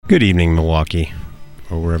Good evening, Milwaukee,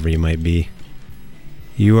 or wherever you might be.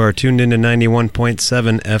 You are tuned into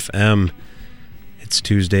 91.7 FM. It's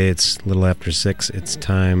Tuesday, it's a little after 6. It's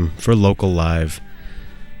time for Local Live.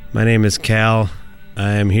 My name is Cal.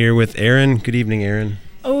 I am here with Aaron. Good evening, Aaron.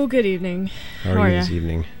 Oh, good evening. How are you this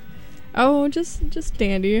evening? Oh, just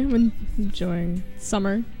dandy. I'm enjoying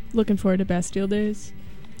summer. Looking forward to Bastille Days.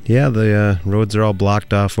 Yeah, the roads are all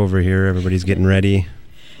blocked off over here. Everybody's getting ready.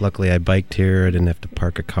 Luckily, I biked here. I didn't have to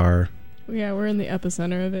park a car. Yeah, we're in the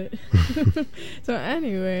epicenter of it. So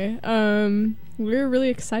anyway, we're really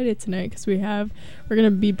excited tonight because we're going to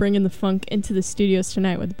be bringing the funk into the studios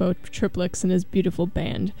tonight with Beau Triplix and his beautiful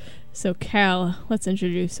band. So Cal, let's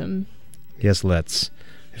introduce him. Yes, let's.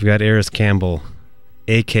 We've got Eris Campbell,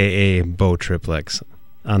 a.k.a. Beau Triplix,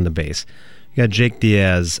 on the bass. We got Jake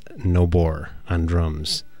Diaz Nobor on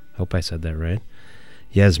drums. Hope I said that right.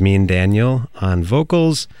 Yasmin Daniel on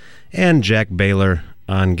vocals, and Jack Baylor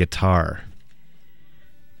on guitar.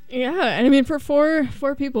 Yeah, and I mean, for four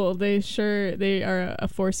people, they are a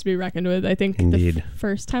force to be reckoned with. I think Indeed. The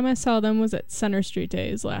first time I saw them was at Center Street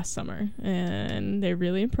Days last summer, and they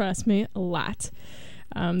really impressed me a lot.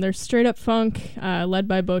 They're straight up funk, led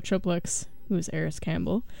by Beau Triplix, who's Eris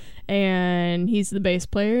Campbell, and he's the bass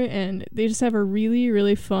player, and they just have a really,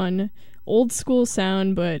 really fun old school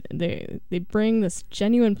sound, but they bring this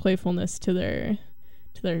genuine playfulness to their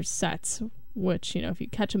sets, which, you know, if you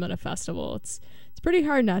catch them at a festival, it's pretty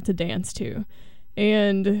hard not to dance to.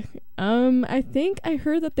 And I think I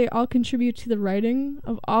heard that they all contribute to the writing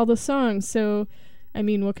of all the songs. So, I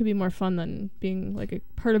mean, what could be more fun than being like a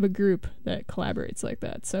part of a group that collaborates like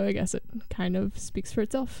that? So I guess it kind of speaks for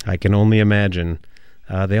itself. I can only imagine.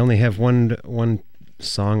 They only have one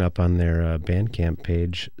song up on their Bandcamp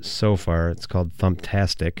page so far. It's called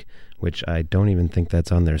Thumptastic, which I don't even think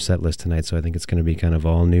that's on their set list tonight, so I think it's going to be kind of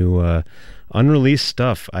all new unreleased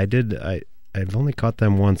stuff. I've only caught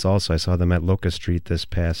them once also. I saw them at Locust Street this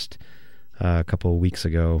past couple of weeks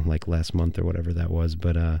ago, like last month or whatever that was,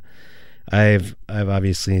 but I've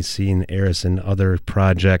obviously seen Eris in other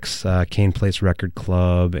projects, Kane Place Record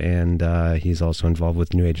Club, and he's also involved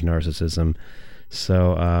with New Age Narcissism.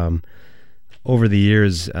 So over the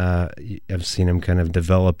years, I've seen him kind of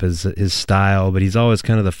develop his style, but he's always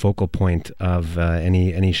kind of the focal point of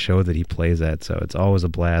any show that he plays at, so it's always a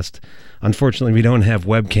blast. Unfortunately, we don't have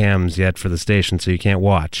webcams yet for the station, so you can't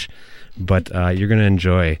watch, but you're going to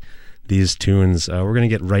enjoy these tunes. We're going to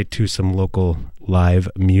get right to some local live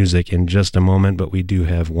music in just a moment, but we do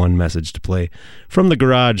have one message to play from the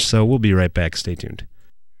garage, so we'll be right back. Stay tuned.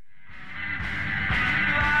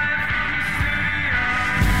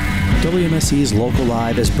 WMSE's Local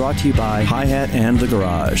Live is brought to you by Hi-Hat and The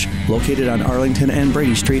Garage, located on Arlington and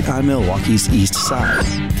Brady Street on Milwaukee's east side.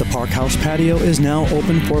 The Park House patio is now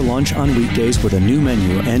open for lunch on weekdays with a new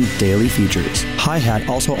menu and daily features. Hi-Hat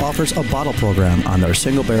also offers a bottle program on their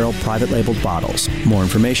single-barrel private labeled bottles. More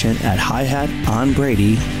information at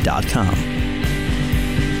hihatonbrady.com.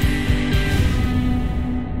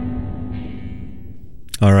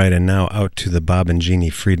 All right, and now out to the Bob and Jeannie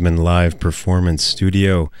Friedman Live Performance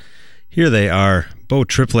Studio. Here they are, Beau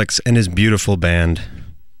Triplix and his beautiful band.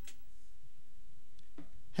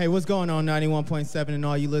 Hey, what's going on, 91.7 and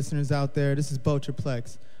all you listeners out there? This is Beau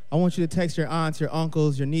Triplix. I want you to text your aunts, your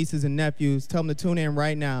uncles, your nieces, and nephews. Tell them to tune in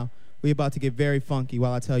right now. We're about to get very funky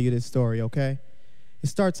while I tell you this story, okay? It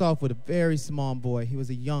starts off with a very small boy. He was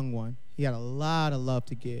a young one. He had a lot of love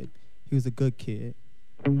to give. He was a good kid.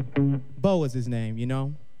 Beau was his name, you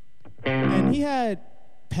know? And he had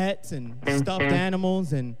pets and stuffed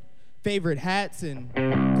animals and favorite hats and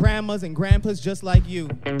grandmas and grandpas just like you.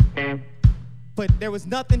 But there was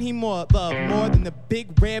nothing he loved more than the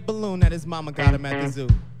big red balloon that his mama got him at the zoo.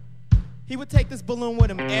 He would take this balloon with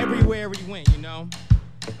him everywhere he went, you know?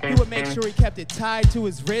 He would make sure he kept it tied to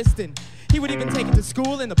his wrist, and he would even take it to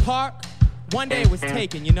school in the park. One day it was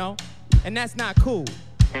taken, you know? And that's not cool.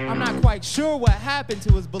 I'm not quite sure what happened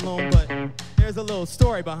to his balloon, but there's a little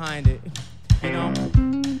story behind it, you know?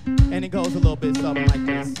 And it goes a little bit something like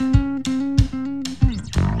this.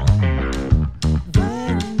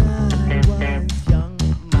 When I was young,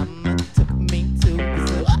 Mama took me to the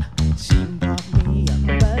zoo. She bought me a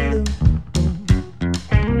balloon.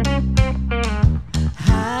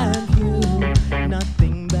 Have you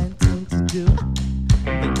nothing better to do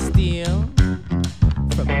than steal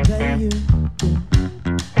from the you?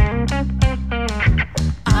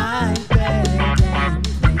 I begged and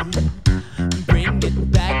pleaded, bring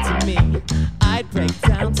it back to me. I'd break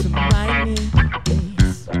down to my knees.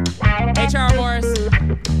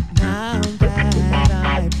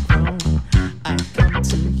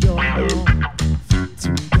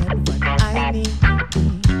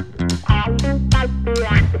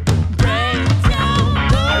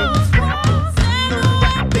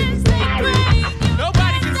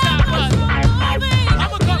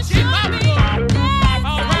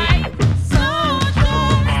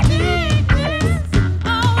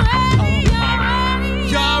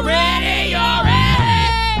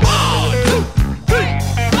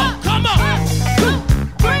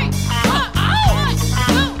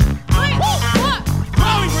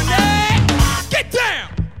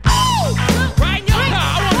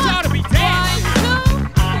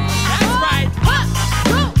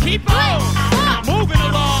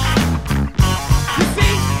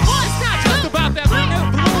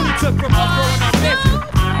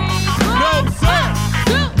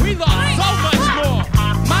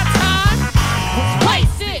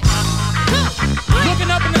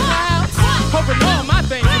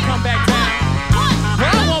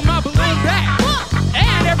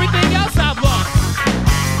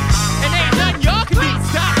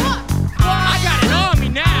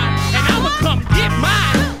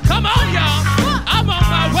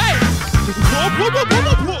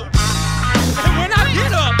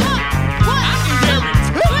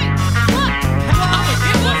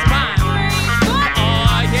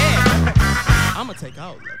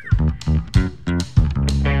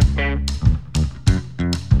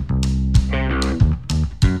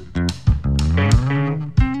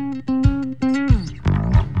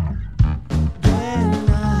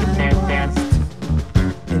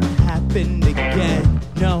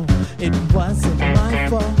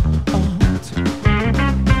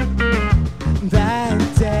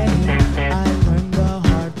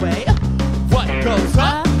 goes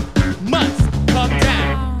up must come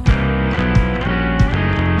down.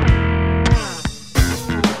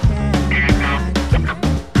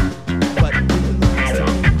 What belongs to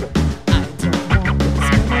me, I don't want this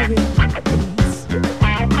memories.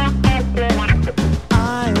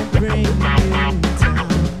 I'll bring you down,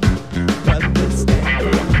 but this stand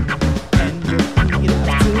and repeat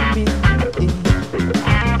after me.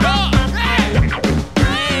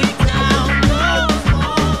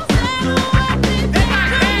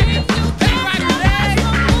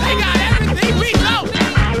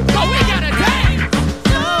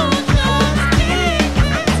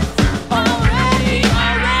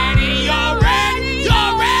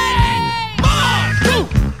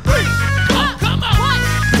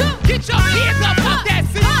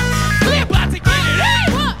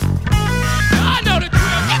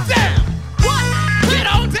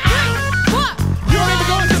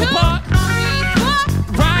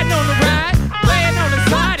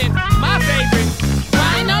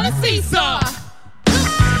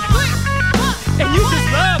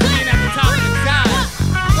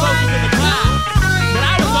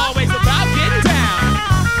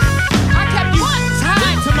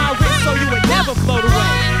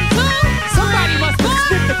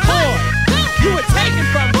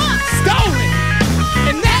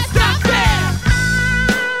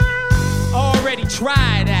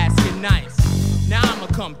 Tried asking nice. Now I'ma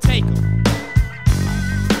come take 'em.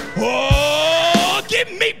 Oh,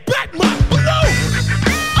 give me back my balloon.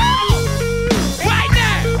 Oh, right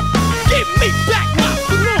now. Give me back my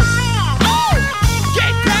balloon. Oh,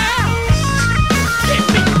 get down. Give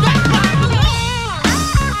me back my balloon.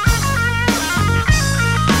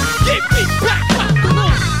 Give me back my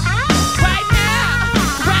balloon. Right now.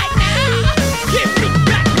 Right now. Give me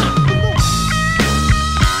back my balloon.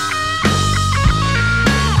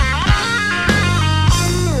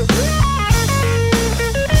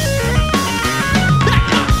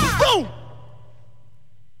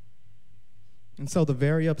 And so the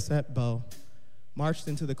very upset Bo marched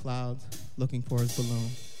into the clouds looking for his balloon.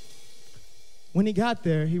 When he got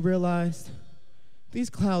there, he realized these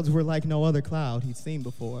clouds were like no other cloud he'd seen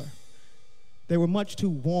before. They were much too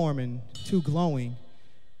warm and too glowing,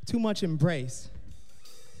 too much embrace.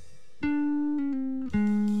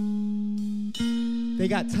 They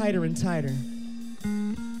got tighter and tighter,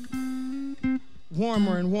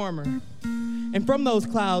 warmer and warmer. And from those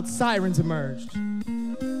clouds, sirens emerged.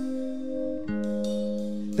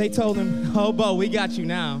 They told him, oh, Bo, we got you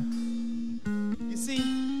now. You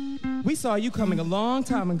see, we saw you coming a long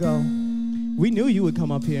time ago. We knew you would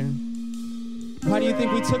come up here. Why do you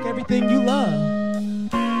think we took everything you love?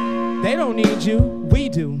 They don't need you, we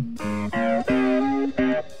do.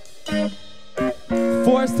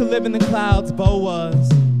 Forced to live in the clouds, Bo was.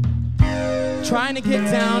 Trying to get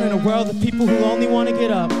down in a world of people who only want to get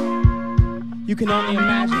up. You can only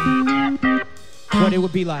imagine what it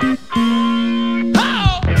would be like.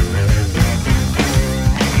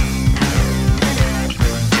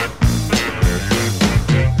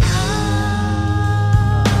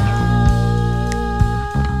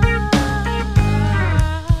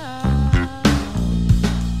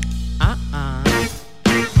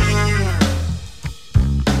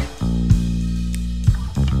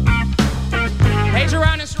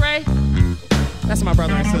 That's my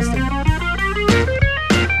brother and sister.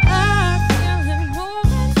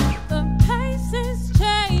 The pace is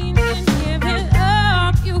changing. Give it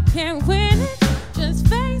up, you can't win it. Just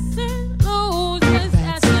face it, lose it.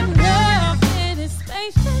 That's enough. It is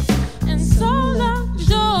spacious and so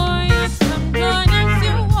luxurious. Come join us,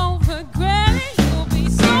 you won't regret it. You'll be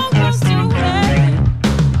so close to heaven.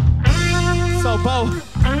 So Bo,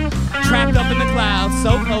 trapped up in the clouds,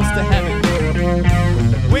 so close to heaven,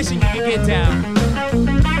 wishing he could get down,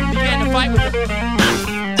 began to fight with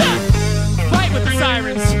the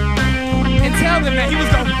sirens and tell them that he was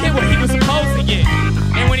going to get what he was supposed to get.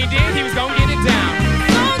 And when he did, he was going to get it down.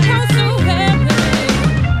 So close to heaven.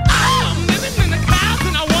 I'm living in the clouds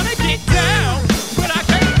and I want to get down, but I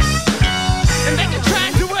can't. And they can try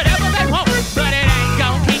and do whatever they want, but it ain't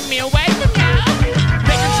going to keep me away from y'all.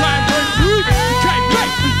 They can try and break me, you can't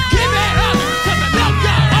break me. Give it up, 'cause I know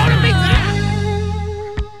y'all holding me down.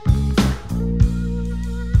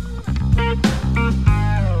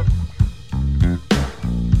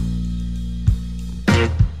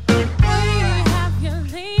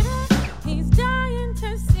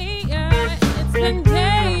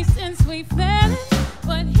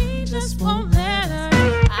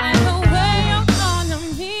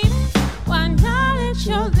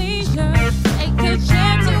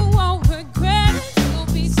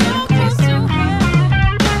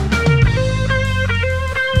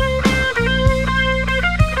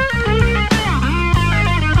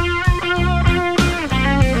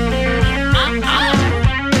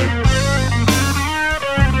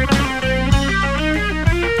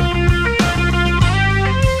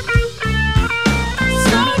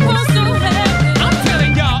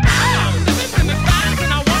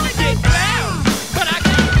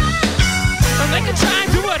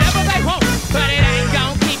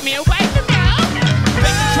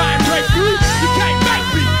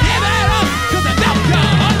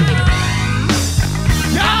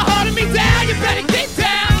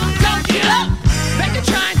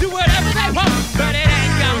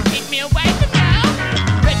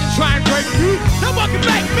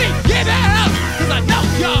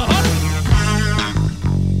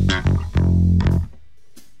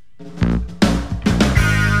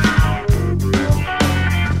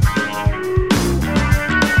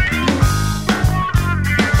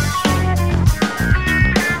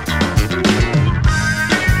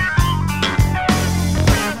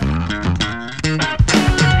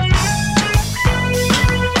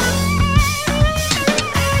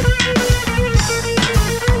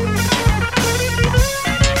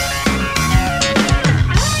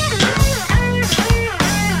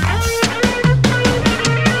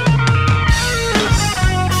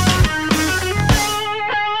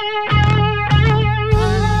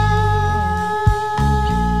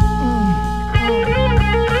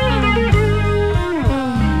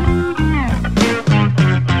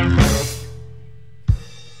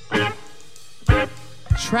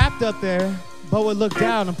 walked up there, Bo would look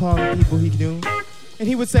down upon the people he knew, and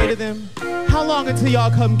he would say to them, "How long until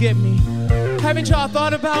y'all come get me? Haven't y'all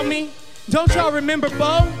thought about me? Don't y'all remember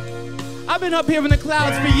Bo? I've been up here in the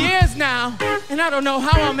clouds for years now, and I don't know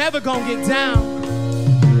how I'm ever gonna get down."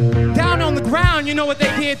 Down on the ground, you know what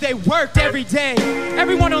they did? They worked every day.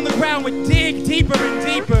 Everyone on the ground would dig deeper and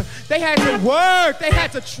deeper. They had to work, they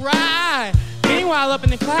had to try. Meanwhile, up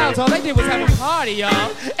in the clouds, all they did was have a party,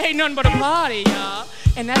 y'all. Ain't nothing but a party, y'all.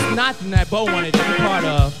 And that's nothing that Bo wanted to be part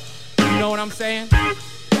of. You know what I'm saying?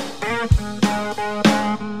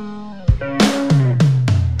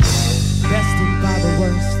 Destined by the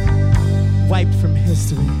worst, wiped from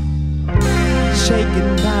history.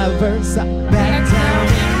 Shaken by a verse, I back down.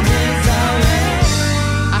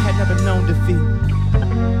 I had never known defeat,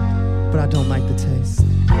 but I don't like the taste.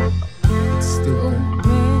 It's stupid.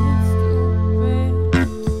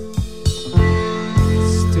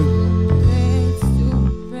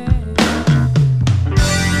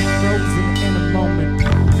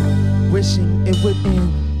 Wishing it would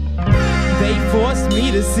end. They forced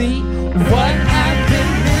me to see what I've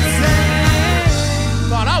been missing.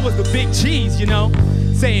 Thought I was the big cheese, you know,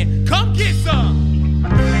 saying, "Come get some."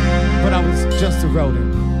 But I was just a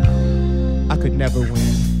rodent. I could never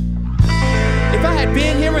win. If I had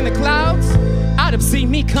been here in the clouds, I'd have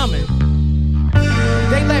seen me coming.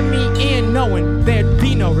 They let me in knowing there'd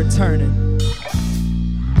be no returning.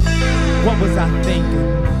 What was I thinking?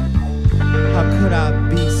 How could I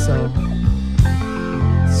be so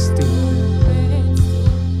stupid?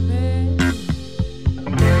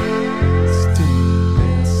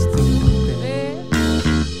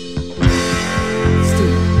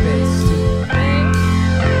 Stupid, stupid. Stupid, stupid.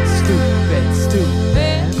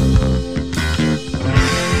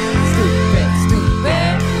 Stupid, stupid.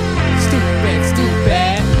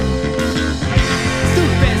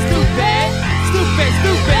 Stupid, stupid. Stupid, stupid. Stupid,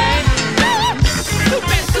 stupid.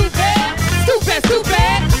 Stupid, stupid. Stupid,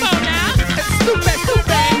 stupid, come on now. Stupid,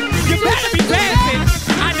 stupid, you better be dancing.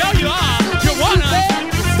 I know you are, you wanna.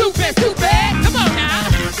 Stupid, stupid, come on now.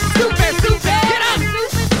 Stupid, stupid, get up.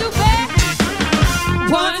 Stupid, stupid.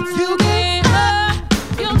 Once you get up,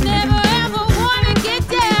 you'll never ever wanna get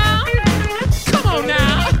down. Come on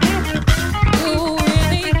now. Do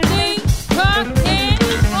anything, come in,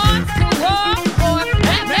 wants to walk, or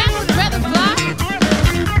that man would rather fly.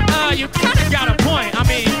 You kinda got a point, I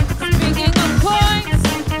mean. Speaking of points,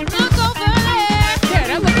 look over there. Yeah,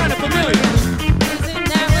 that look kinda familiar. Isn't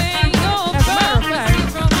that where you're As a matter of from? fact, See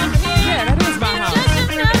from up here, yeah, that is my house. just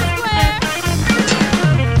another square.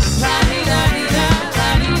 La-di-da-di-da,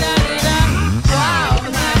 la-di-da-di-da. Wow,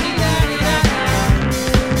 la-di-da-di-da.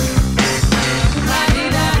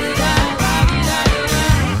 La-di-da-di-da, la-di-da-di-da.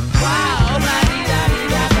 Wow,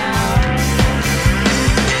 la-di-da-di-da.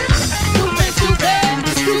 Stupid, stupid,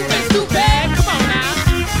 stupid, stupid, come on now.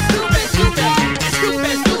 Stupid, stupid,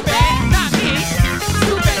 stupid, stupid, not me.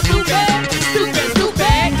 Stupid, stupid, stupid,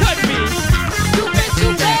 stupid, could be. Stupid,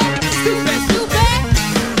 stupid, stupid, stupid.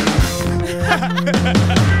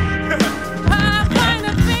 I point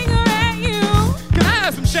a finger at you. Can I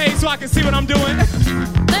have some shade so I can see what I'm doing?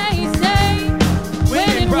 They say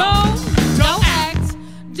when in Rome, don't act,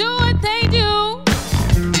 do what they do.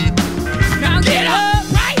 Now get up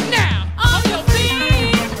right now. On your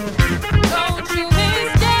feet, don't you miss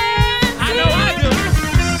dancing? I know I do.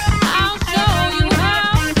 I'll show you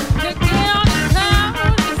how to get on the cloud.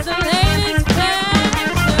 It's the latest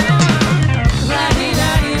fashion.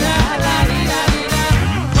 La-di-da-di-da, la-di-da-di-da.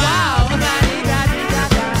 Wow,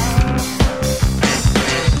 la-di-da-di-da-da.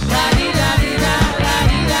 La-di-da-di-da,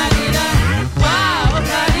 la-di-da-di-da. Wow,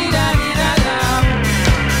 la-di-da-di-da-da.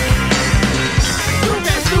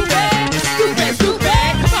 Stupid, stupid, stupid,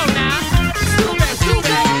 stupid, come on now. Stupid,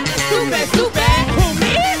 stupid, stupid, stupid. Who,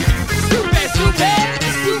 me? Stupid, stupid,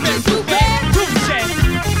 stupid, stupid. Touche.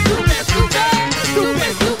 Stupid, stupid,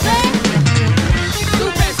 stupid, stupid.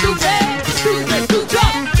 Stupid, stupid, stupid, stupid.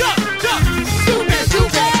 Jump, jump, jump. Stupid,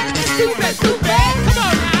 stupid, stupid, stupid. Come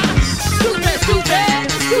on now. Stupid, stupid,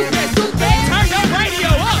 stupid, stupid. Turn your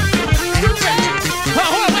radio up. Stupid.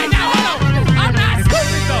 Hold on, wait, now, hold on. I'm not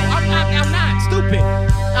stupid though. I'm not stupid.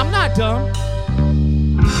 I'm not dumb.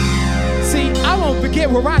 See, I won't forget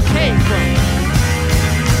where I came from.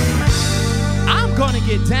 I'm gonna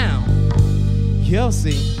get down. You'll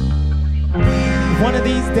see. One of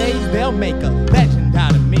these days, they'll make a legend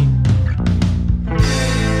out of me.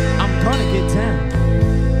 I'm gonna get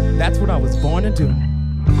down. That's what I was born to do.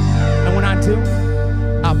 And when I do,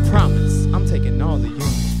 I promise I'm taking all of you.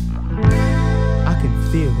 I can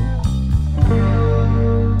feel it.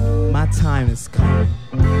 My time is coming.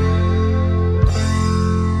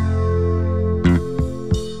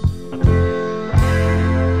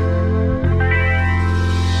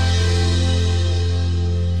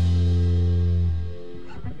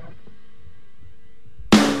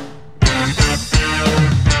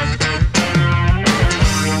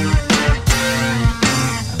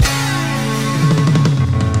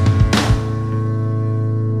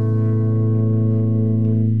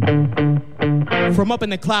 From up in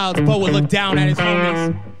the clouds, Bo would look down at his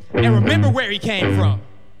homies and remember where he came from.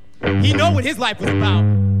 He know what his life was about.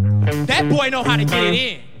 That boy know how to get it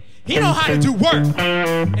in. He know how to do work.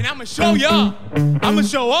 And I'ma show y'all. I'ma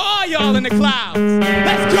show all y'all in the clouds.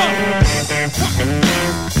 Let's go.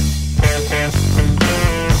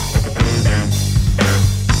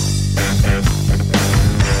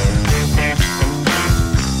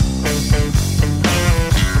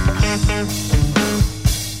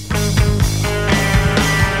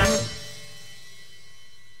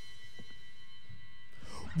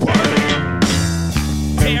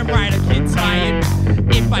 Damn right I get tired.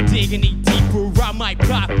 If I dig any deeper, I might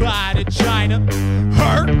pop by to China.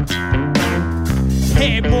 Hurt?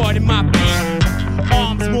 Head more than my beat.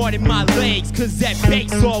 Arms more than my legs, cause that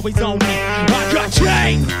bass always on me. I got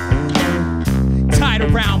chains tied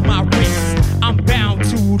around my wrist. I'm bound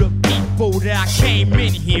to the people that I came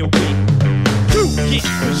in here with. You get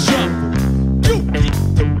the shovel, you get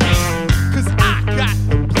the beat, cause I got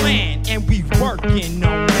the plan and we working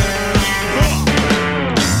on it.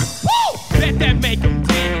 Bet that make them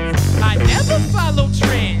dance. I never follow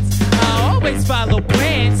trends, I always follow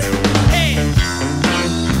plans. And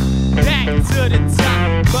back to the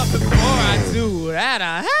top, but before I do that,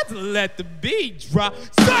 I had to let the beat drop.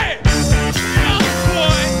 Say it! Oh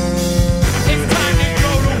boy, it's time to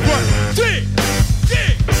go to work. Dig,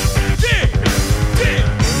 dig, dig, dig.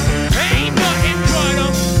 Ain't nothing but a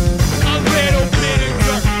little bit of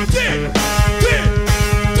dirt. Dig, dig,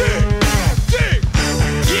 dig, dig.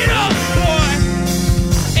 Get up, boy.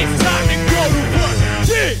 It's time to go to work.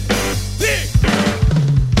 Dig, dig,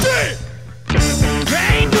 dig.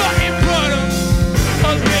 Ain't nothing but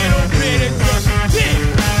a little bit of dirt. Dig,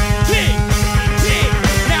 dig, dig.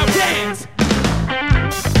 Now dance.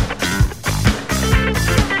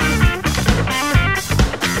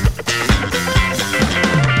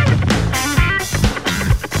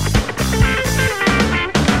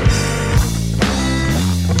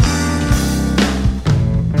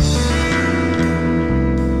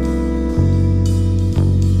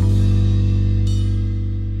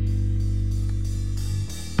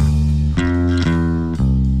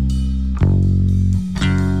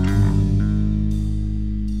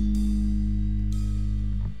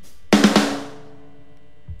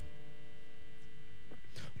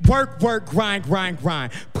 Work, work, grind, grind,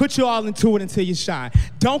 grind. Put you all into it until you shine.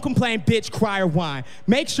 Don't complain, bitch, cry, or whine.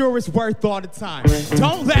 Make sure it's worth all the time.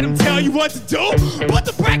 Don't let them tell you what to do. Put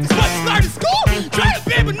the practice what you learned in school. Try to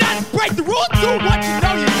be, but not to break the rules. Do what you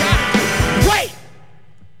know you got.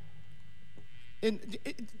 Wait!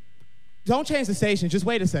 Don't change the station. Just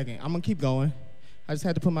wait a second. I'm going to keep going. I just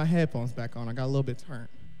had to put my headphones back on. I got a little bit turned.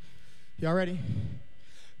 Y'all ready?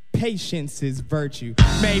 Patience is virtue.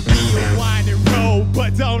 Maybe a winding road,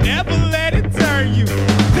 but don't ever let it turn you.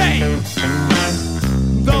 Thank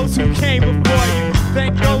those who came before you.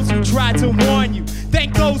 Thank those who tried to warn you.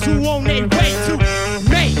 Thank those who on their way to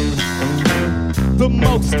make the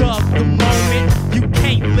most of the moment. You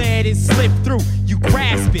can't let it slip through. You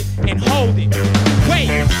grasp it and hold it. Wait.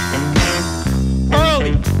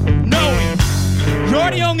 Early, knowing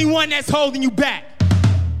you're the only one that's holding you back.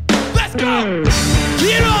 Let's go!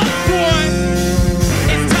 Get up, boy!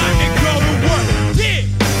 It's time to go to work. Dig,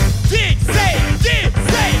 dig, say, dig,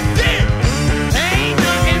 say, dig. Ain't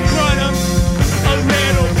nothing but a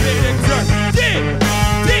little bit of dirt. Dig,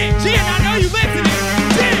 dig, Jen, I know you listening.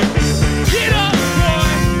 Dig, get up,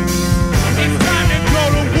 boy. It's time to go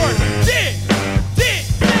to work. Dig, dig,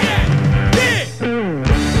 say that. Dig.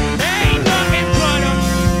 Ain't nothing but a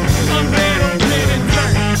little bit of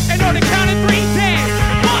dirt. And on the count of three, dance.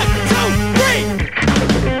 1, 2, 3.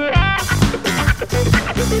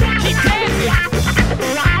 Keep dancing.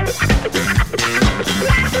 Don't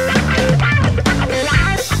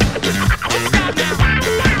stop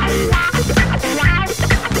now.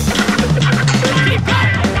 Keep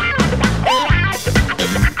going.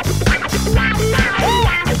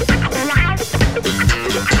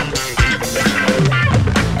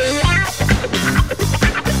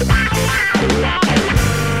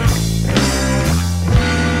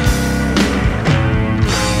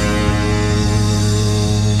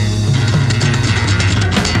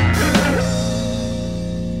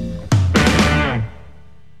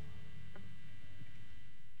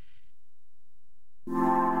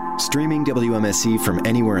 Streaming WMSE from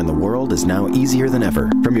anywhere in the world is now easier than ever.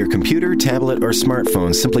 From your computer, tablet, or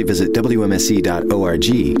smartphone, simply visit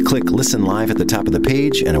WMSE.org, click Listen Live at the top of the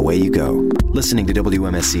page, and away you go. Listening to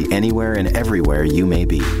WMSE anywhere and everywhere you may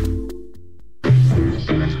be.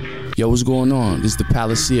 Yo, what's going on? This is the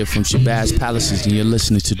Palacia from Shabazz Palaces, and you're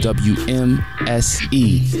listening to WMSE.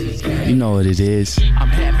 You know what it is. I'm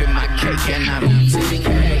having my cake and I'm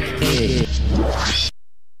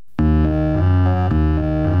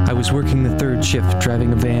was working the third shift,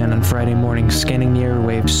 driving a van on Friday morning, scanning the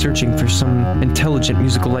airwaves, searching for some intelligent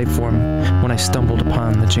musical life form, when I stumbled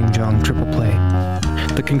upon the Jing Jong triple play.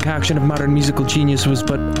 The concoction of modern musical genius was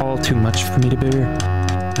but all too much for me to bear.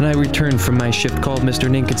 And I returned from my shift, called Mr.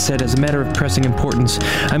 Nink, and said, as a matter of pressing importance,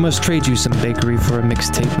 I must trade you some bakery for a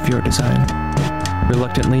mixtape of your design.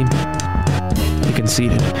 Reluctantly, he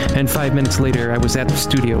conceded, and 5 minutes later I was at the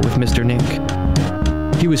studio with Mr. Nink.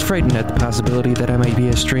 He was frightened at the possibility that I might be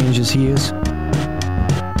as strange as he is.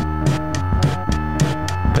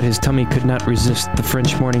 But his tummy could not resist the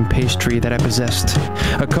French morning pastry that I possessed.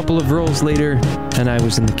 A couple of rolls later, and I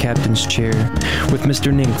was in the captain's chair, with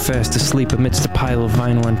Mr. Nink fast asleep amidst a pile of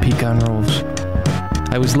vinyl and pecan rolls.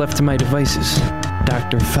 I was left to my devices.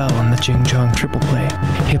 Dr. Fell and the Jing Jong triple play,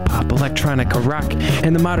 hip-hop, electronica, rock,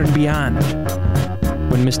 and the modern beyond.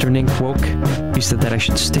 When Mr. Nink woke, he said that I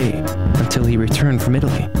should stay until he returned from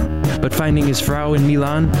Italy. But finding his Frau in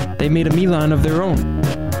Milan, they made a Milan of their own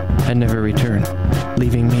and never returned,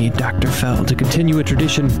 leaving me, Dr. Fell, to continue a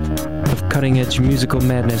tradition of cutting-edge musical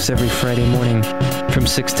madness every Friday morning from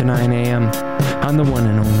 6 to 9 a.m. on the one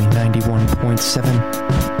and only 91.7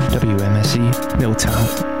 WMSE Milltown,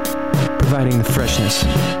 providing the freshness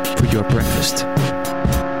for your breakfast.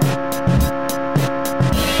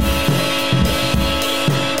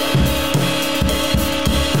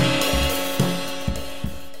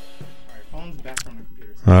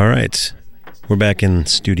 All right. We're back in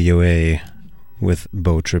Studio A with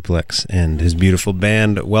Beau Triplex and his beautiful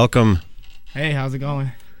band. Welcome. Hey, how's it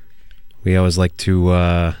going? We always like to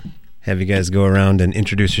have you guys go around and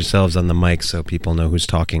introduce yourselves on the mic so people know who's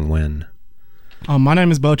talking when. My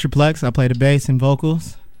name is Beau Triplex. I play the bass and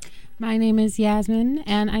vocals. My name is Yasmin,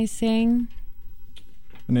 and I sing.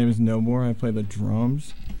 My name is Nobor. I play the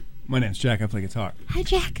drums. My name's Jack. I play guitar. Hi,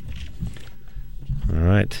 Jack. All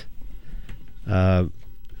right.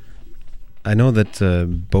 I know that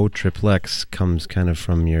Beau Triplex comes kind of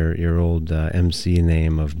from your old MC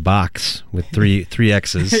name of Box with three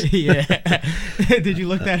X's. Yeah. Did you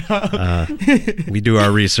look that up? We do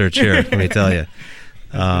our research here, let me tell you.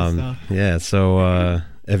 Yeah, so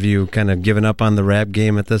have you kind of given up on the rap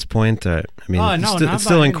game at this point? I mean, no, it's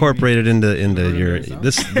still incorporated into your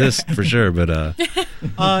this for sure, but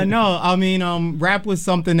no, I mean, rap was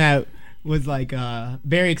something that was like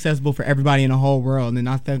very accessible for everybody in the whole world, and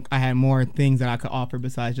I think I had more things that I could offer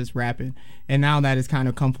besides just rapping. And now that it's kind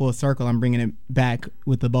of come full circle, I'm bringing it back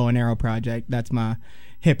with the Bow and Arrow project. That's my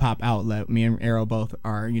hip hop outlet. Me and Arrow both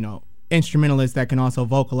are, instrumentalists that can also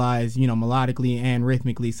vocalize, melodically and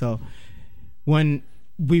rhythmically. So when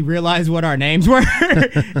we realized what our names were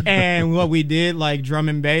and what we did, like drum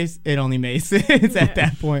and bass, it only made sense at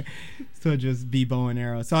that point. So just be Bow and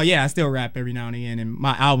Arrow. So yeah, I still rap every now and again, and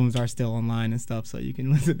my albums are still online and stuff, so you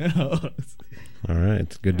can listen to those. All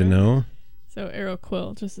right, good to know. So Arrow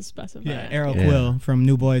Quill, just to specify. Yeah, Arrow Quill from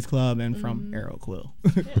New Boys Club and from Arrow Quill.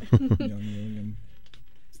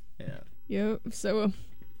 Yeah. Yep. So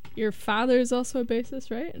your father is also a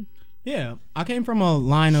bassist, right? Yeah, I came from a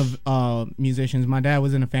line of musicians. My dad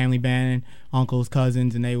was in a family band, uncles,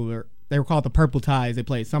 cousins, and they were called the Purple Ties. They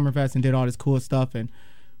played Summerfest and did all this cool stuff. And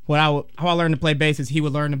how I learned to play bass is he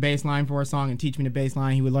would learn the bass line for a song and teach me the bass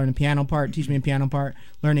line. He would learn the piano part, teach me the piano part,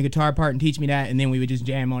 learn the guitar part, and teach me that. And then we would just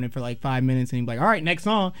jam on it for like 5 minutes. And he'd be like, all right, next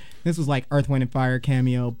song. This was like Earth, Wind & Fire,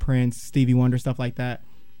 Cameo, Prince, Stevie Wonder, stuff like that.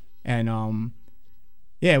 And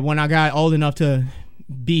yeah, when I got old enough to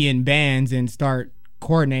be in bands and start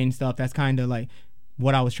coordinating stuff, that's kind of like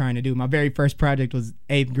what I was trying to do. My very first project was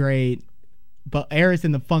 8th grade, but Eris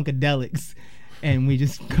and the Funkadelics, and we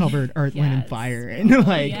just covered Earth, Wind & Fire, and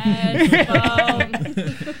like.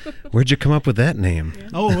 Where'd you come up with that name?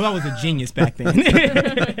 Oh, well, I was a genius back then.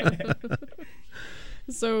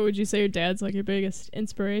 So would you say your dad's like your biggest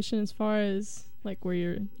inspiration as far as like where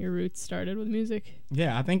your roots started with music?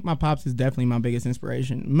 Yeah, I think my pops is definitely my biggest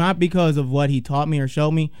inspiration. Not because of what he taught me or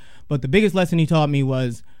showed me, but the biggest lesson he taught me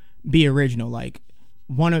was be original. Like,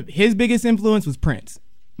 one of his biggest influence was Prince.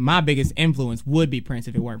 My biggest influence would be Prince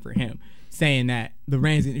if it weren't for him. Saying that the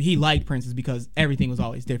reason he liked Prince is because everything was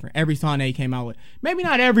always different. Every song that he came out with, maybe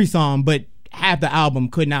not every song, but half the album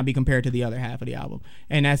could not be compared to the other half of the album.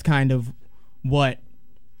 And that's kind of what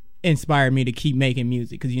inspired me to keep making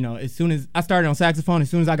music, because as soon as I started on saxophone, as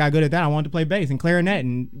soon as I got good at that, I wanted to play bass and clarinet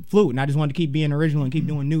and flute, and I just wanted to keep being original and keep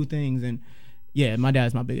doing new things. And yeah, my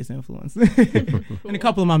dad's my biggest influence. And a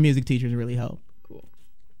couple of my music teachers really helped. Cool.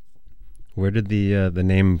 Where did the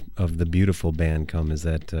name of the beautiful band come? Is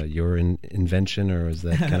that your invention, or is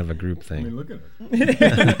that kind of a group thing? I mean, look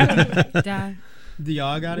at her. Do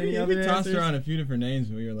y'all got any other We tossed answers? around a few different names,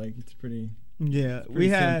 but we were like, it's pretty. Yeah, Pretty we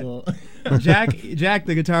had simple. Jack,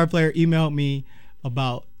 the guitar player, emailed me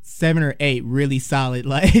about 7 or 8 really solid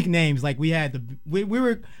like names. Like we had we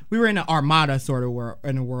were in an Armada sort of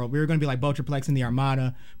in a world. We were going to be like Botraplex in the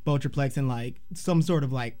Armada, Botraplex in like some sort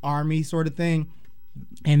of like army sort of thing,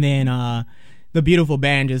 and then the Beautiful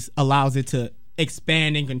Band just allows it to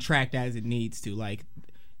expand and contract as it needs to. Like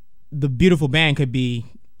the Beautiful Band could be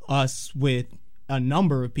us with a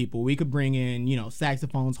number of people. We could bring in,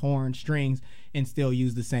 saxophones, horns, strings, and still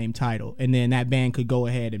use the same title. And then that band could go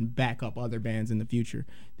ahead and back up other bands in the future.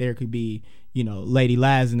 There could be, Lady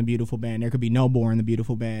Laz in the Beautiful Band. There could be Nobor in the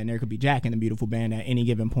Beautiful Band. There could be Jack in the Beautiful Band at any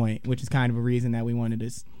given point, which is kind of a reason that we wanted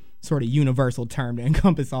this sort of universal term to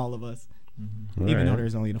encompass all of us, even though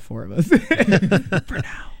there's only the 4 of us for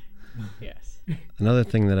now. Yes. Another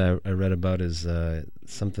thing that I read about is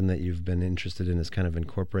something that you've been interested in is kind of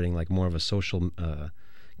incorporating like more of a social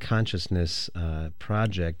consciousness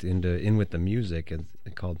project in with the music, and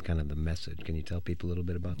called kind of The Message. Can you tell people a little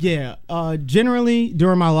bit about that? Yeah. Generally,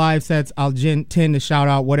 during my live sets, I'll tend to shout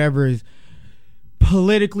out whatever is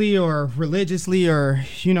politically or religiously or,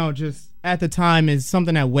 just at the time is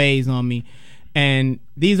something that weighs on me. And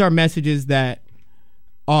these are messages that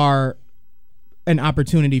are an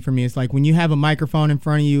opportunity for me. It's like when you have a microphone in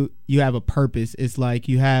front of you, you have a purpose. It's like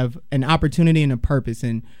you have an opportunity and a purpose.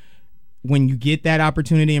 And when you get that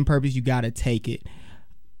opportunity and purpose, you got to take it.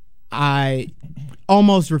 I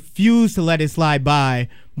almost refuse to let it slide by.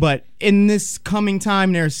 But in this coming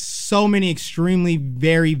time, there's so many extremely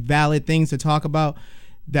very valid things to talk about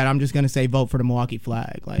that I'm just going to say vote for the Milwaukee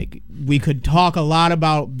flag. Like, we could talk a lot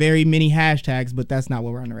about very many hashtags, but that's not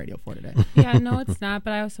what we're on the radio for today. Yeah, no, it's not.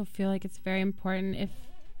 But I also feel like it's very important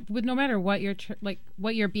no matter what you're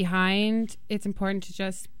what you're behind, it's important to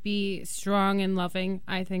just be strong and loving.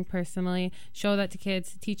 I think personally, show that to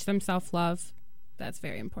kids, teach them self-love. That's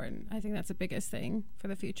very important. I think that's the biggest thing for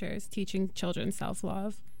the future is teaching children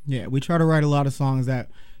self-love. Yeah, we try to write a lot of songs that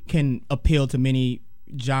can appeal to many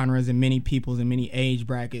genres and many peoples and many age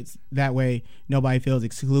brackets. That way nobody feels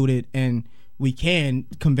excluded, and we can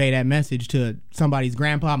convey that message to somebody's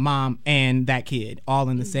grandpa, mom, and that kid all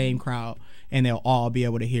in the same crowd, and they'll all be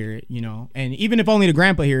able to hear it, and even if only the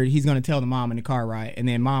grandpa hear it, he's going to tell the mom in the car ride, and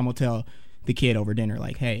then mom will tell the kid over dinner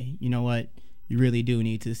like, hey, you know what, you really do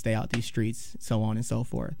need to stay out these streets, so on and so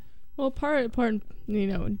forth. Well, part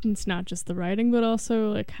it's not just the writing, but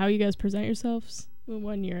also like how you guys present yourselves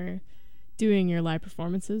when you're doing your live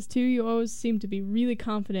performances too. You always seem to be really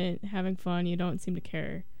confident, having fun. You don't seem to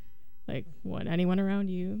care like what anyone around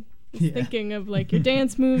you is thinking of, like your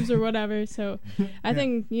dance moves or whatever. So I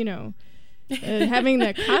think having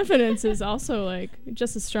that confidence is also like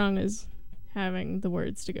just as strong as having the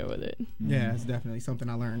words to go with it. Yeah, it's definitely something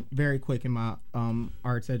I learned very quick in my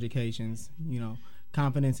arts educations.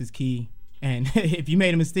 Confidence is key. And if you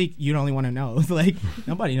made a mistake, you don't only want to know. It's like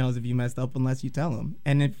nobody knows if you messed up unless you tell them.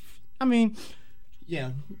 And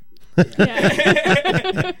yeah.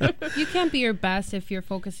 You can't be your best if you're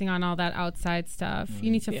focusing on all that outside stuff. You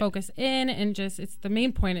need to focus in and it's the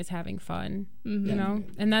main point is having fun,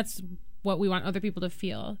 and that's what we want other people to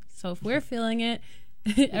feel. So if we're feeling it,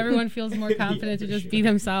 everyone feels more confident to just be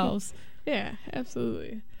themselves. Yeah,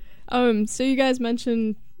 absolutely. So you guys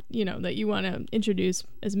mentioned that you want to introduce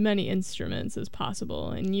as many instruments as possible,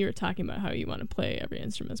 and you were talking about how you want to play every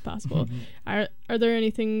instrument as possible. Are there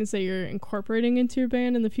any things that you're incorporating into your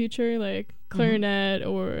band in the future, like clarinet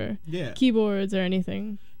or keyboards or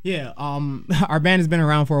anything? Yeah, our band has been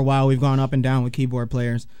around for a while. We've gone up and down with keyboard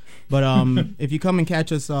players, but if you come and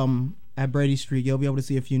catch us at Brady Street, you'll be able to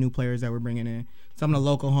see a few new players that we're bringing in. Some of the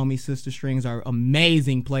local homies, Sister Strings, are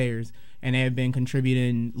amazing players, and they have been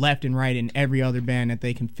contributing left and right in every other band that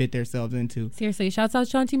they can fit themselves into. Seriously, shouts out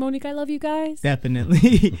Shanti Monique, I love you guys.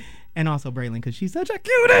 Definitely. And also Braylon, because she's such a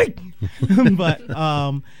cutie. But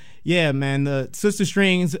yeah, man, the Sister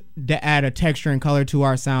Strings add a texture and color to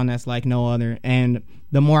our sound that's like no other. And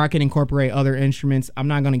the more I can incorporate other instruments, I'm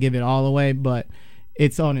not going to give it all away, but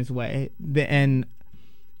it's on its way. And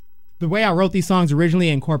the way I wrote these songs originally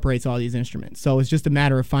incorporates all these instruments. So it's just a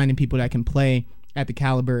matter of finding people that can play at the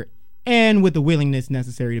caliber and with the willingness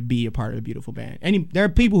necessary to be a part of the Beautiful Band. And there are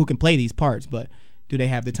people who can play these parts, but do they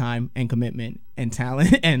have the time and commitment and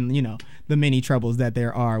talent and, the many troubles that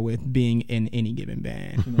there are with being in any given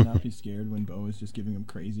band? Can they not be scared when Bo is just giving them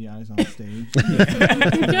crazy eyes on stage?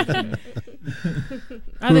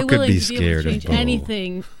 Are they willing to be able to change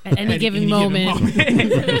anything at any given moment?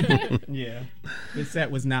 Yeah. The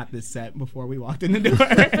set was not this set before we walked in the door.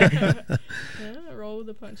 Roll know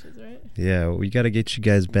the punches, right? Yeah, we got to get you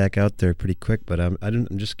guys back out there pretty quick. But I'm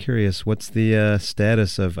just curious, what's the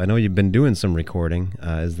status of? I know you've been doing some recording.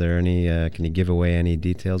 Is there any? Can you give away any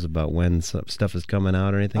details about when stuff is coming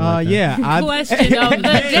out or anything like that? Yeah. Question of the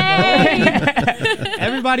day.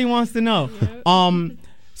 Everybody wants to know.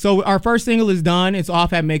 So our first single is done. It's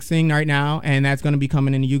off at mixing right now, and that's going to be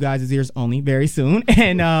coming into you guys' ears only very soon.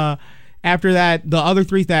 And after that, the other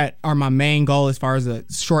 3 that are my main goal as far as a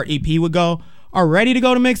short EP would go are ready to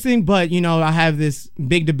go to mixing. But, you know, I have this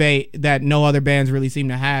big debate that no other bands really seem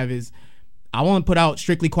to have is I want to put out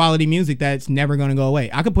strictly quality music that's never going to go away.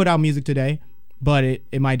 I could put out music today, but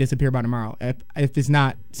it might disappear by tomorrow if it's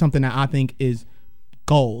not something that I think is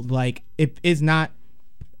gold. Like, if it's not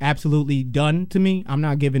absolutely done to me, I'm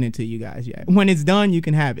not giving it to you guys yet. When it's done, you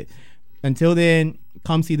can have it. Until then,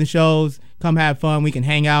 come see the shows, come have fun, we can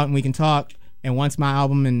hang out and we can talk. And once my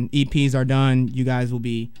album and EPs are done, you guys will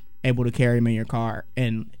be able to carry them in your car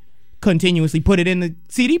and continuously put it in the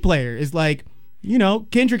CD player. It's like, you know,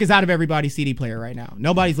 Kendrick is out of everybody's CD player right now.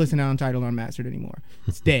 Nobody's listening to Untitled Unmastered anymore.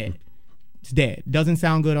 It's dead. It's dead. Doesn't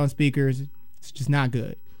sound good on speakers. It's just not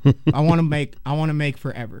good. I want to make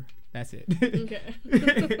forever. That's it. Okay.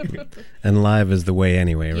 And live is the way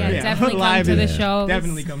anyway, right? Yeah, definitely come to the shows.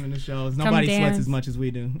 Definitely come to the shows. Nobody sweats as much as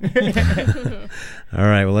we do. All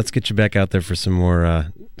right, well, let's get you back out there for some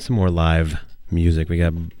more live music. We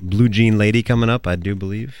got Blue Jean Lady coming up, I do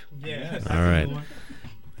believe. Yeah. All right.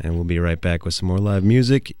 And we'll be right back with some more live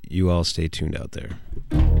music. You all stay tuned out there.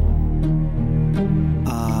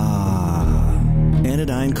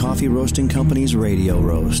 Anodyne Coffee Roasting Company's Radio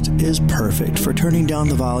Roast is perfect for turning down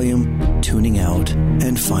the volume, tuning out,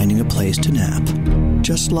 and finding a place to nap.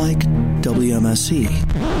 Just like WMSC.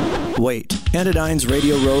 Wait, Anodyne's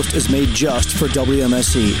Radio Roast is made just for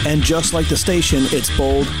WMSC, and just like the station, it's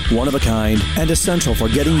bold, one of a kind, and essential for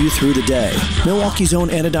getting you through the day. Milwaukee's own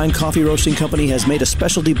Anodyne Coffee Roasting Company has made a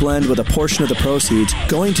specialty blend with a portion of the proceeds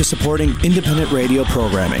going to supporting independent radio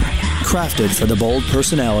programming, crafted for the bold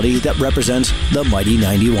personality that represents the Mighty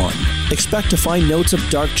 91. Expect to find notes of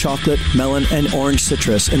dark chocolate, melon, and orange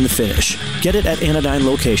citrus in the finish. Get it at Anodyne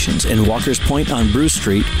locations in Walker's Point on Bruce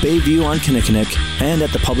Street, Bayview on Kinnickinnick, and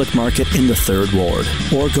at the Public Market in the 3rd Ward.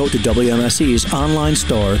 Or go to WMSE's online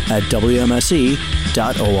store at WMSE.org.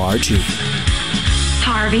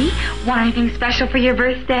 Harvey, want anything special for your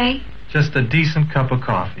birthday? Just a decent cup of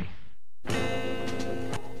coffee.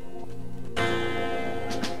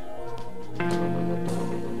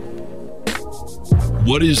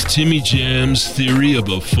 What is Timmy Jam's theory of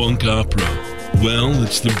a funk opera? Well,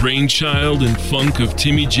 it's the brainchild and funk of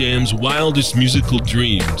Timmy Jam's wildest musical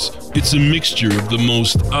dreams. It's a mixture of the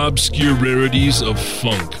most obscure rarities of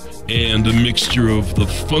funk and a mixture of the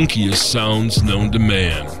funkiest sounds known to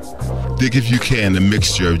man. Dig if you can, a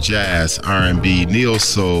mixture of jazz, R&B,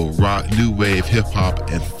 neo-soul, rock, new wave, hip-hop,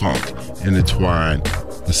 and funk intertwined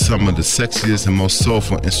with some of the sexiest and most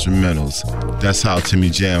soulful instrumentals. That's how Timmy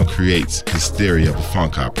Jam creates his theory of a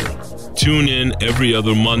funk opera. Tune in every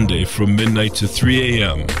other Monday from midnight to 3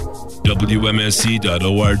 a.m.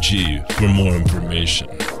 WMSE.org for more information.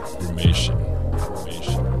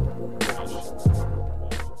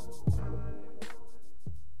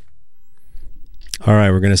 All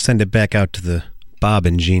right, we're going to send it back out to the Bob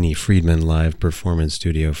and Jeannie Friedman live performance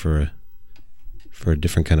studio for a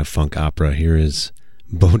different kind of funk opera. Here is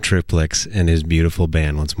Bo Triplex and his beautiful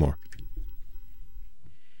band once more.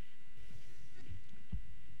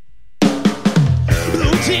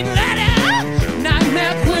 Blue jean lady,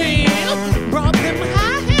 nightmare queen, brought them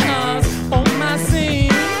high heels on my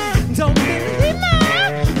scene. Don't believe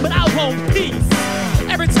me, but I want peace.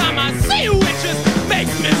 Every time I see you, it just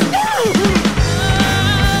makes me scream.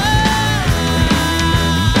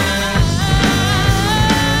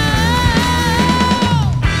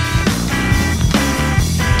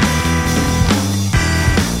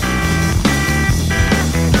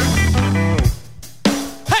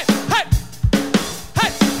 Hey, hey,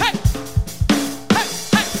 hey, hey.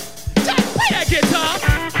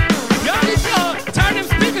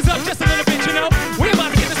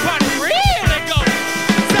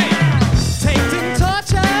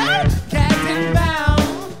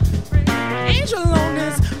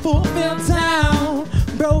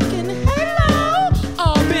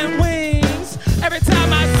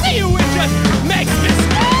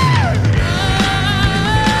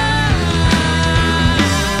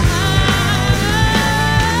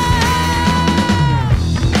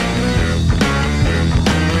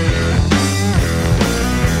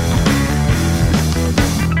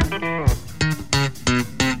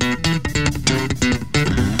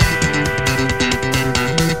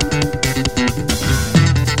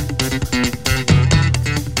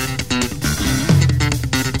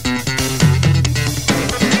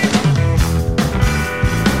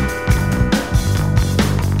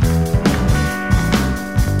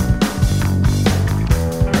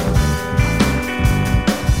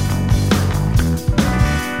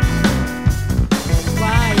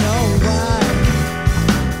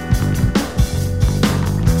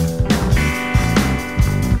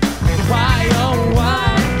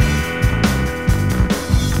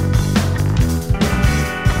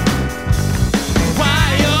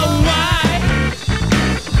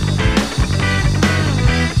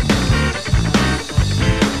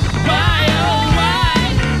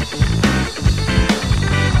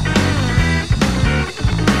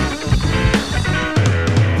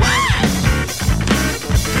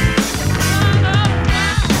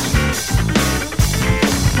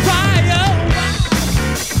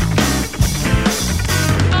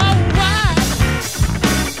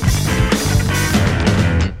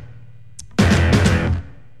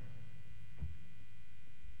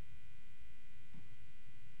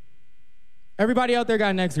 Everybody out there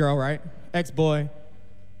got an ex-girl, right? Ex-boy,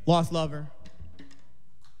 lost lover.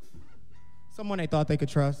 Someone they thought they could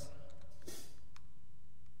trust.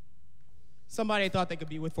 Somebody they thought they could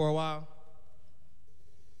be with for a while.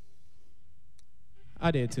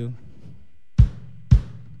 I did too.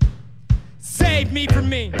 Save me from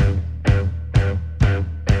me.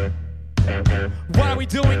 What are we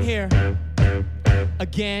doing here?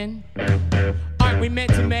 Again? Aren't we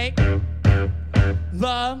meant to make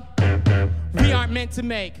love? We aren't meant to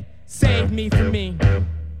make. Save me from me.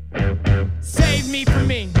 Save me from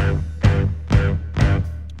me.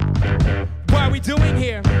 What are we doing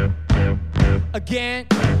here? Again?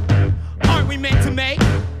 Aren't we meant to make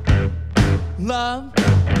love?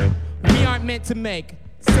 We aren't meant to make.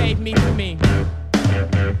 Save me from me.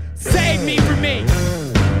 Save me from me.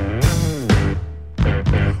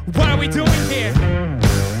 What are we doing here?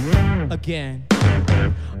 Again.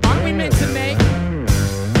 Aren't we meant to make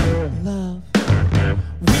love?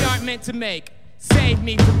 We aren't meant to make. Save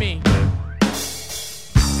me from me.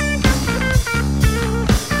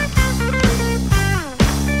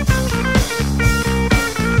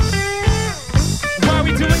 What are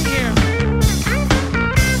we doing here?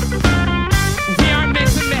 We aren't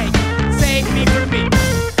meant to make. Save me from me.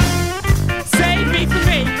 Save me from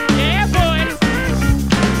me. Yeah, boys.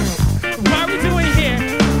 What are we doing here?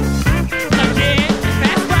 Again,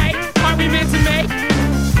 that's right. Are we meant to make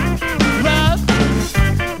love?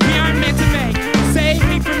 We aren't meant to make. Save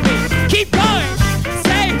me from me. Keep going.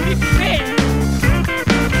 Save me from me.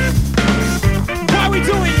 What are we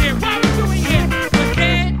doing here? What are we doing here?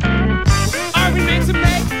 Again, are we meant to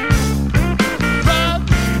make love?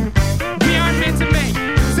 We aren't meant to make.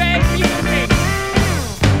 Save me from me.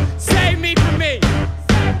 Save me from me.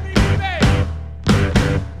 Save me from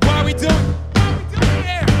me. What are we doing? What are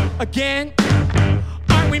we doing here?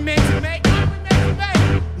 Again, aren't we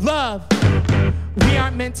meant to make? Aren't we meant to make love? We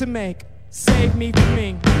aren't meant to make. Save me from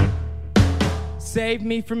me. Save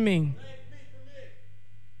me from me.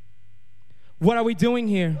 What are we doing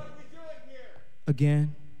here?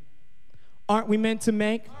 Again, aren't we meant to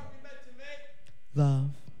make love?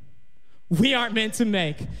 We aren't meant to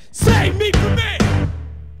make. Save me from me.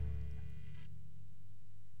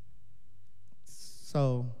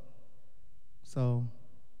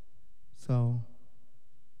 So,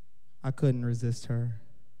 I couldn't resist her,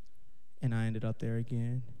 and I ended up there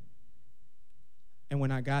again. And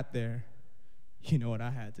when I got there, you know what I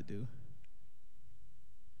had to do?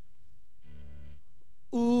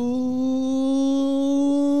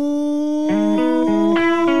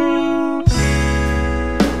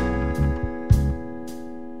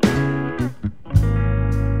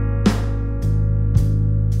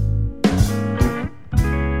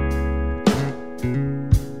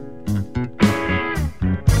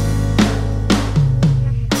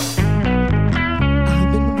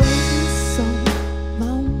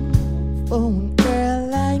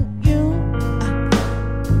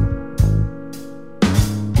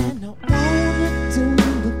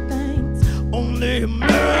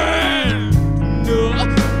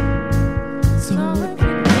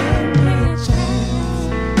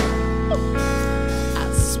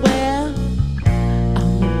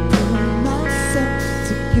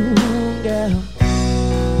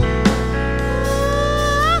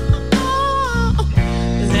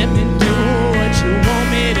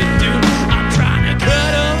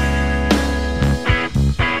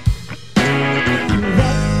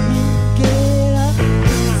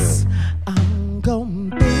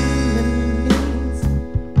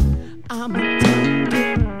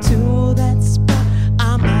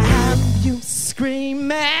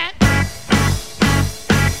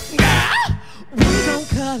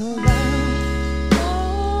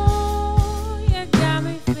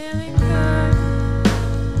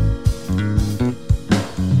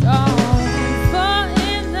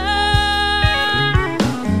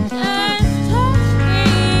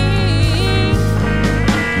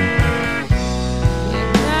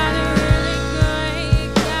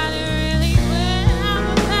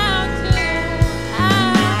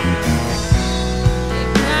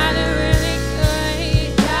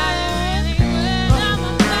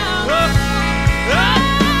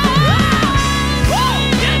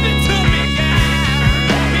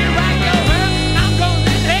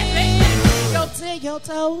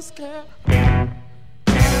 toes, girl.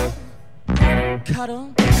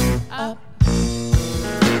 Cuddle up.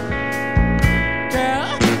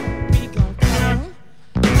 Girl, we gon'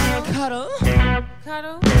 cuddle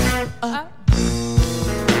up.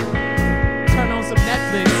 Turn on some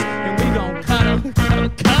Netflix and we gon' cuddle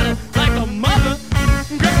like a mother.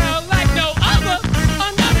 Girl, like no other.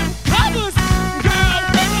 Under them covers, girl,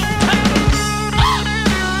 we gon' cuddle.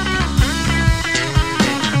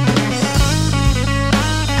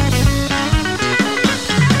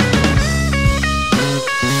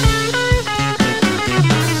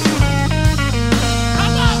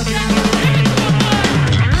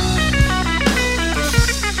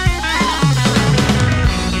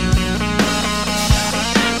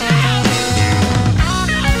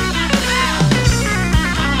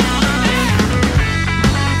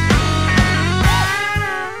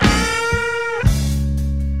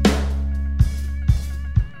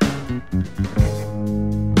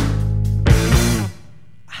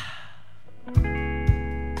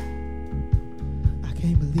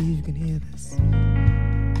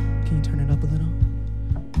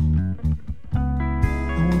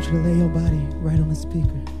 you to lay your body right on the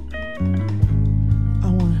speaker. I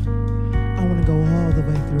wanna go all the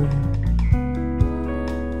way through you.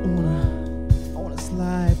 I wanna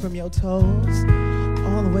slide from your toes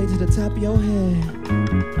all the way to the top of your head.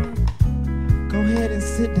 Go ahead and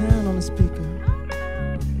sit down on the speaker.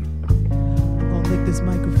 I'm gonna lick this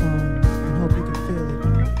microphone and hope you can feel it.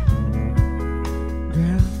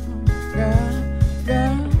 Girl,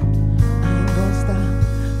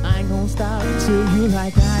 I ain't gonna stop till you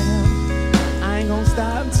like I am. I ain't gonna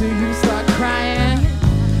stop till you start crying.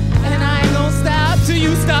 And I ain't gonna stop till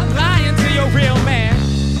you stop lying to your real man.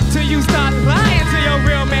 Till you start lying to your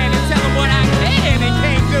real man and tell him what I can and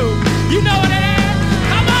can't do. You know what it is?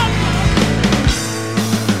 Come on!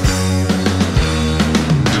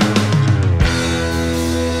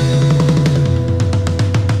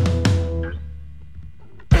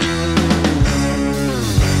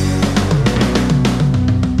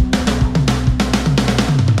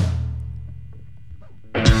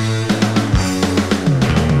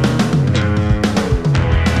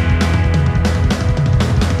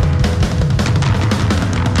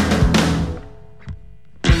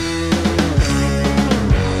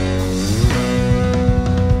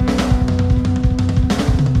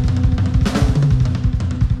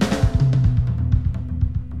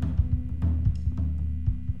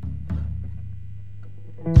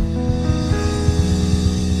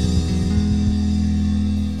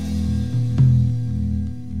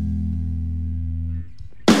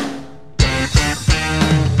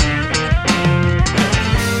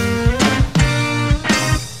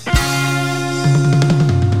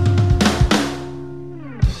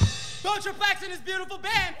 Triplex and his beautiful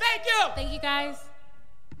band. Thank you. Thank you, guys.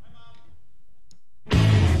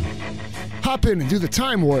 Hop in and do the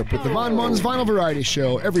Time Warp with the Von Muns Vinyl Variety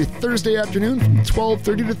Show every Thursday afternoon from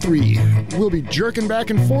 12:30 to 3. We'll be jerking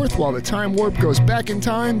back and forth while the Time Warp goes back in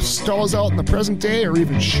time, stalls out in the present day, or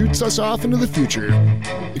even shoots us off into the future.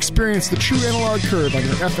 Experience the true analog curve on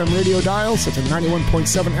your FM radio dial set to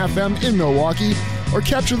 91.7 FM in Milwaukee, or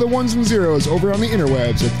capture the ones and zeros over on the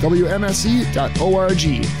interwebs at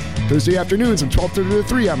WMSE.org. Thursday afternoons from 12:30 to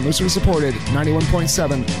 3 on listener-supported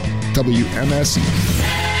 91.7 WMSE.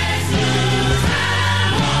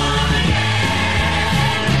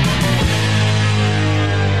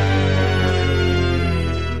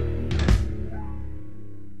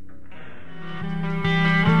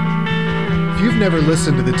 If you've never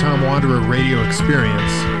listened to the Tom Wanderer radio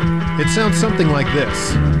experience, it sounds something like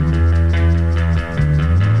this.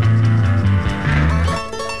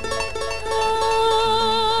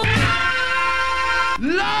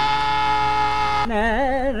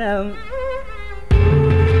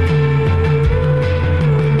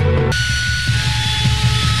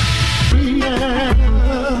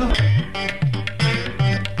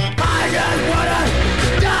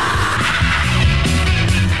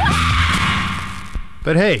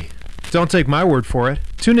 But hey, don't take my word for it.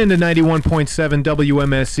 Tune in to 91.7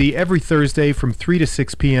 WMSE every Thursday from 3 to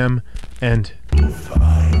 6 p.m. and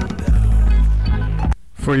find out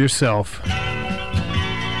for yourself.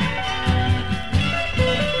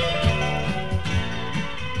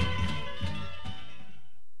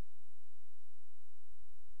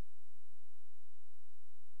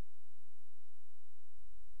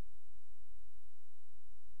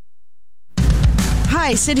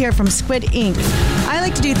 Hi, Sid here from Squid Ink. I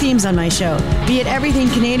like to do themes on my show, be it everything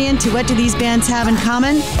Canadian to what do these bands have in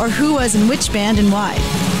common, or who was in which band and why.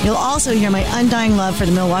 You'll also hear my undying love for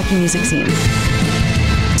the Milwaukee music scene.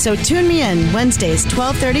 So tune me in Wednesdays,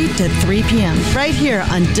 12:30 to 3 p.m. right here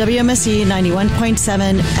on WMSE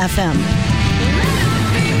 91.7 FM.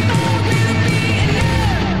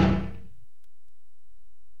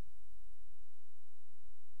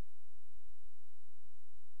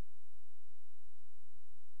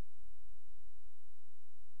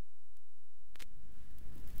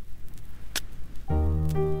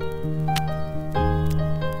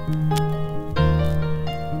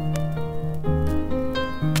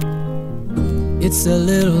 It's a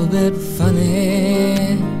little bit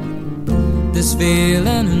funny, this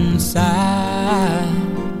feeling inside.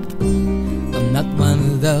 I'm not one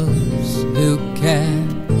of those who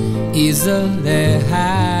can easily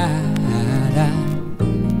hide.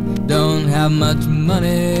 I don't have much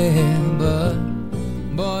money, but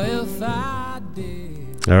boy, if I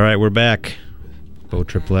did. All right, we're back. Bo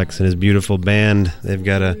Triple X and his beautiful band. They've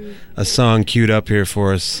got a song queued up here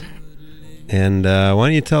for us. And why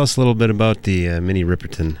don't you tell us a little bit about the Minnie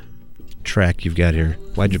Riperton track you've got here?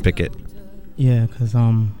 Why'd you pick it? Yeah, because,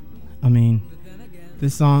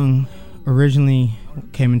 this song originally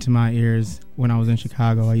came into my ears when I was in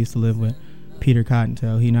Chicago. I used to live with Peter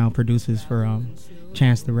Cottontail. He now produces for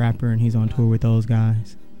Chance the Rapper, and he's on tour with those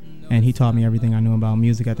guys. And he taught me everything I knew about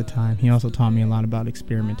music at the time. He also taught me a lot about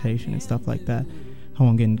experimentation and stuff like that. I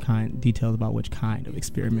won't get in details about which kind of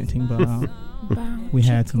experimenting, but we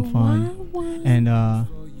had some fun. And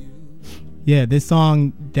yeah, this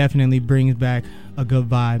song definitely brings back a good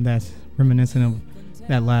vibe that's reminiscent of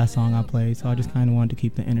that last song I played. So I just kind of wanted to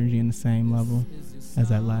keep the energy in the same level as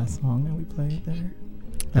that last song that we played there.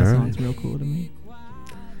 That song's real cool to me.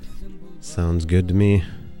 Sounds good to me.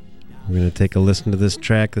 We're going to take a listen to this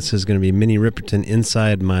track. This is going to be Minnie Riperton,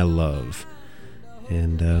 Inside My Love.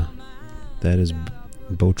 And that is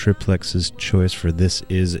Bo Triplex's choice for This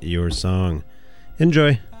Is Your Song.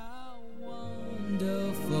 Enjoy.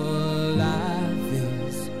 Wonderful life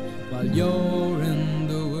is while you're in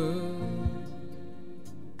the world.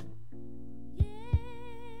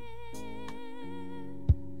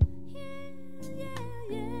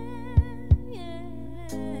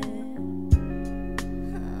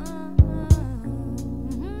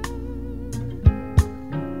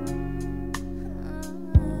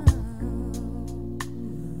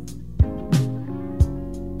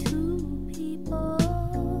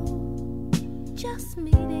 Just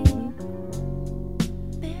meeting,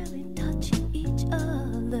 barely touching each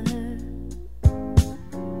other.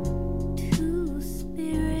 Two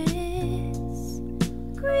spirits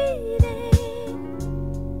greeting,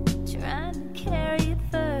 trying to carry it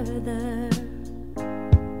further.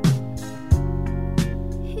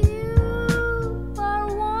 You are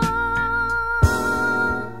one,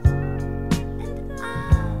 and I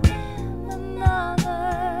am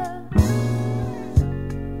another.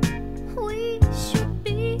 We should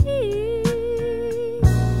be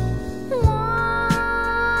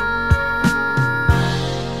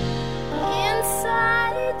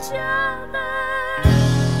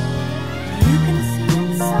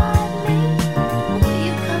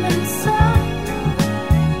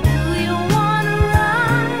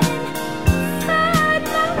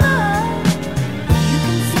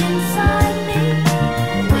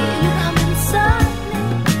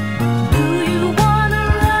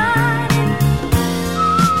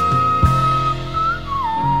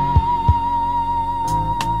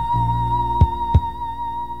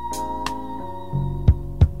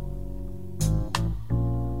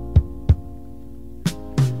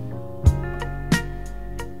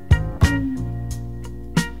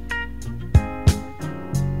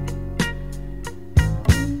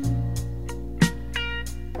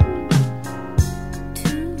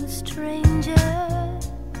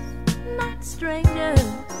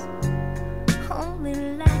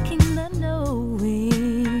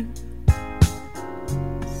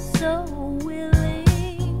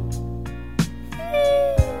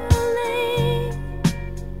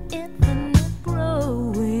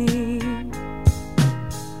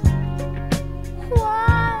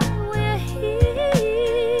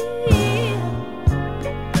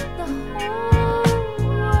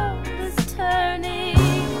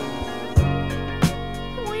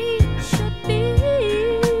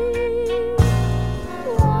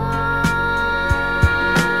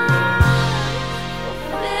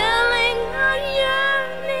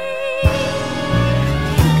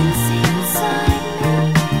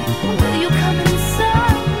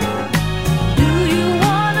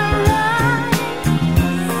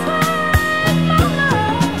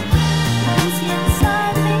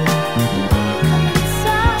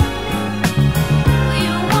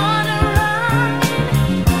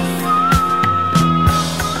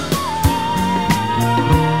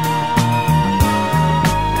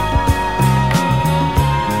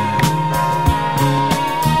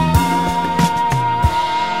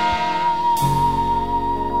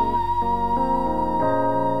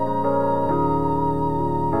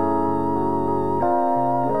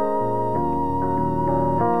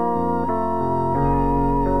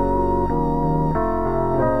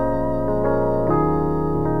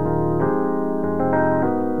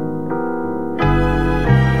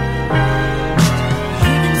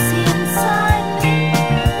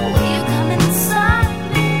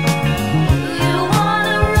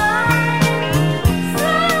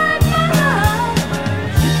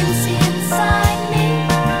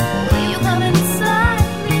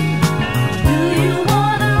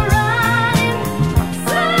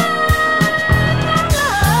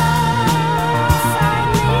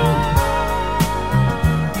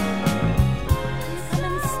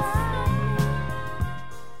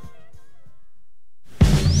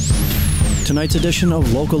Tonight's edition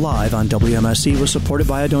of Local Live on WMSC was supported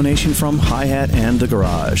by a donation from Hi-Hat and The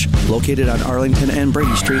Garage, located on Arlington and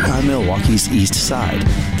Brady Street on Milwaukee's east side.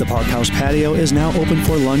 The Park House patio is now open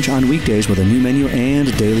for lunch on weekdays with a new menu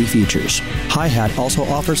and daily features. Hi-Hat also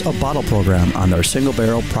offers a bottle program on their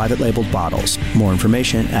single-barrel private labeled bottles. More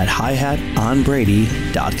information at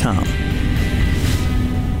hihatonbrady.com.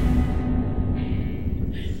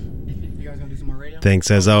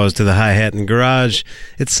 Thanks, as always, to the Hi-Hat and Garage.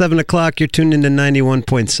 It's 7 o'clock. You're tuned into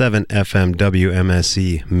 91.7 FM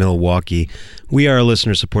WMSE Milwaukee. We are a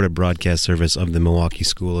listener-supported broadcast service of the Milwaukee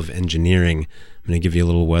School of Engineering. I'm going to give you a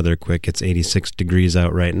little weather quick. It's 86 degrees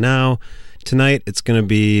out right now. Tonight, it's going to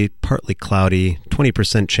be partly cloudy,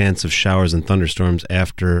 20% chance of showers and thunderstorms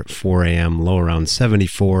after 4 a.m., low around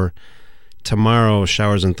 74. Tomorrow,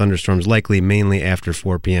 showers and thunderstorms likely mainly after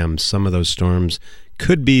 4 p.m. Some of those storms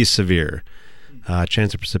could be severe.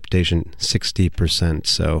 Chance of precipitation, 60%.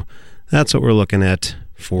 So that's what we're looking at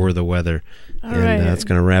for the weather. All right. That's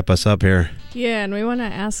going to wrap us up here. Yeah, and we want to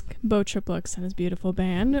ask Bo Triplux and his beautiful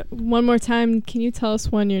band one more time. Can you tell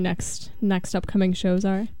us when your next upcoming shows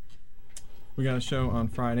are? We got a show on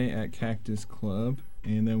Friday at Cactus Club,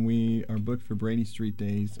 and then we are booked for Brady Street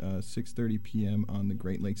Days, 6:30 p.m. on the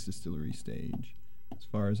Great Lakes Distillery stage, as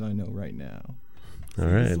far as I know right now. All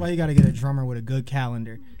right. That's why you got to get a drummer with a good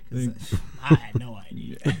calendar. I had no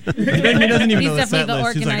idea. He doesn't even know the He's set definitely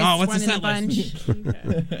list. He's like, oh, what's the set one in list?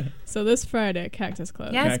 Okay. So this Friday at Cactus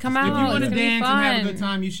Club. Yes, come out. If you want It's to gonna be dance and have a fun. good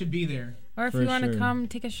time, you should be there. Or if For you want to sure. come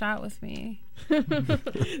take a shot with me.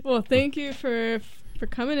 Well, thank you for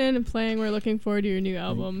coming in and playing. We're looking forward to your new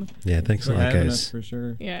album. Yeah, thanks a For lot, having guys. us, for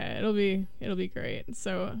sure. Yeah, it'll be great.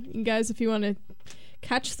 So, guys, if you want to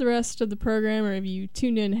catch the rest of the program, or if you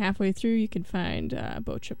tuned in halfway through, you can find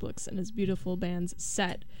Bo Triplux and his beautiful band's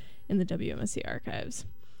set in the WMSC archives.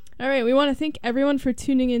 All right, we want to thank everyone for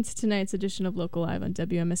tuning in to tonight's edition of Local Live on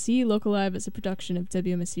WMSC. Local Live is a production of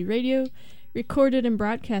WMSC Radio, recorded and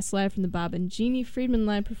broadcast live from the Bob and Jeannie Friedman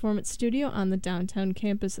Live Performance Studio on the downtown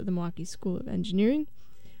campus of the Milwaukee School of Engineering.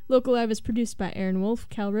 Local Live is produced by Aaron Wolf,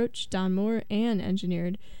 Cal Roach, Don Moore, and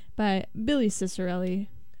engineered by Billy Cicerelli.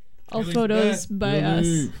 All Billy's photos best. by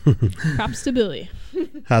us. Props to Billy.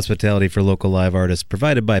 Hospitality for local live artists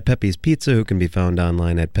provided by Pepe's Pizza, who can be found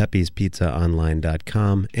online at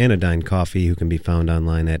pepespizzaonline.com, Anodyne Coffee, who can be found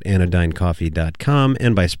online at anodynecoffee.com,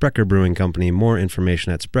 and by Sprecher Brewing Company. More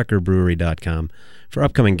information at spreckerbrewery.com. For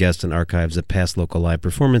upcoming guests and archives of past local live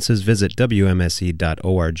performances, visit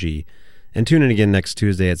wmse.org. And tune in again next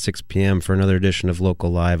Tuesday at 6 p.m. for another edition of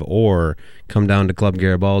Local Live, or come down to Club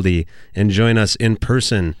Garibaldi and join us in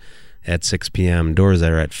person at 6 p.m. Doors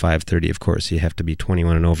are at 5:30. Of course, you have to be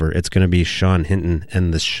 21 and over. It's going to be Sean Hinton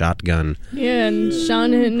and the Shotgun. Yeah, and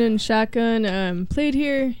Sean Hinton and Shotgun played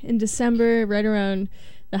here in December, right around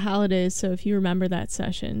the holidays. So if you remember that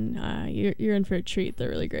session, you're in for a treat. They're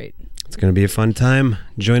really great. It's going to be a fun time.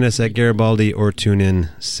 Join us at Garibaldi or tune in,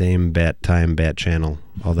 same bat time, bat channel,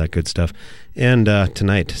 all that good stuff. And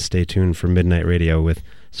tonight, stay tuned for Midnight Radio with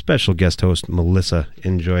special guest host Melissa.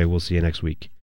 Enjoy. We'll see you next week.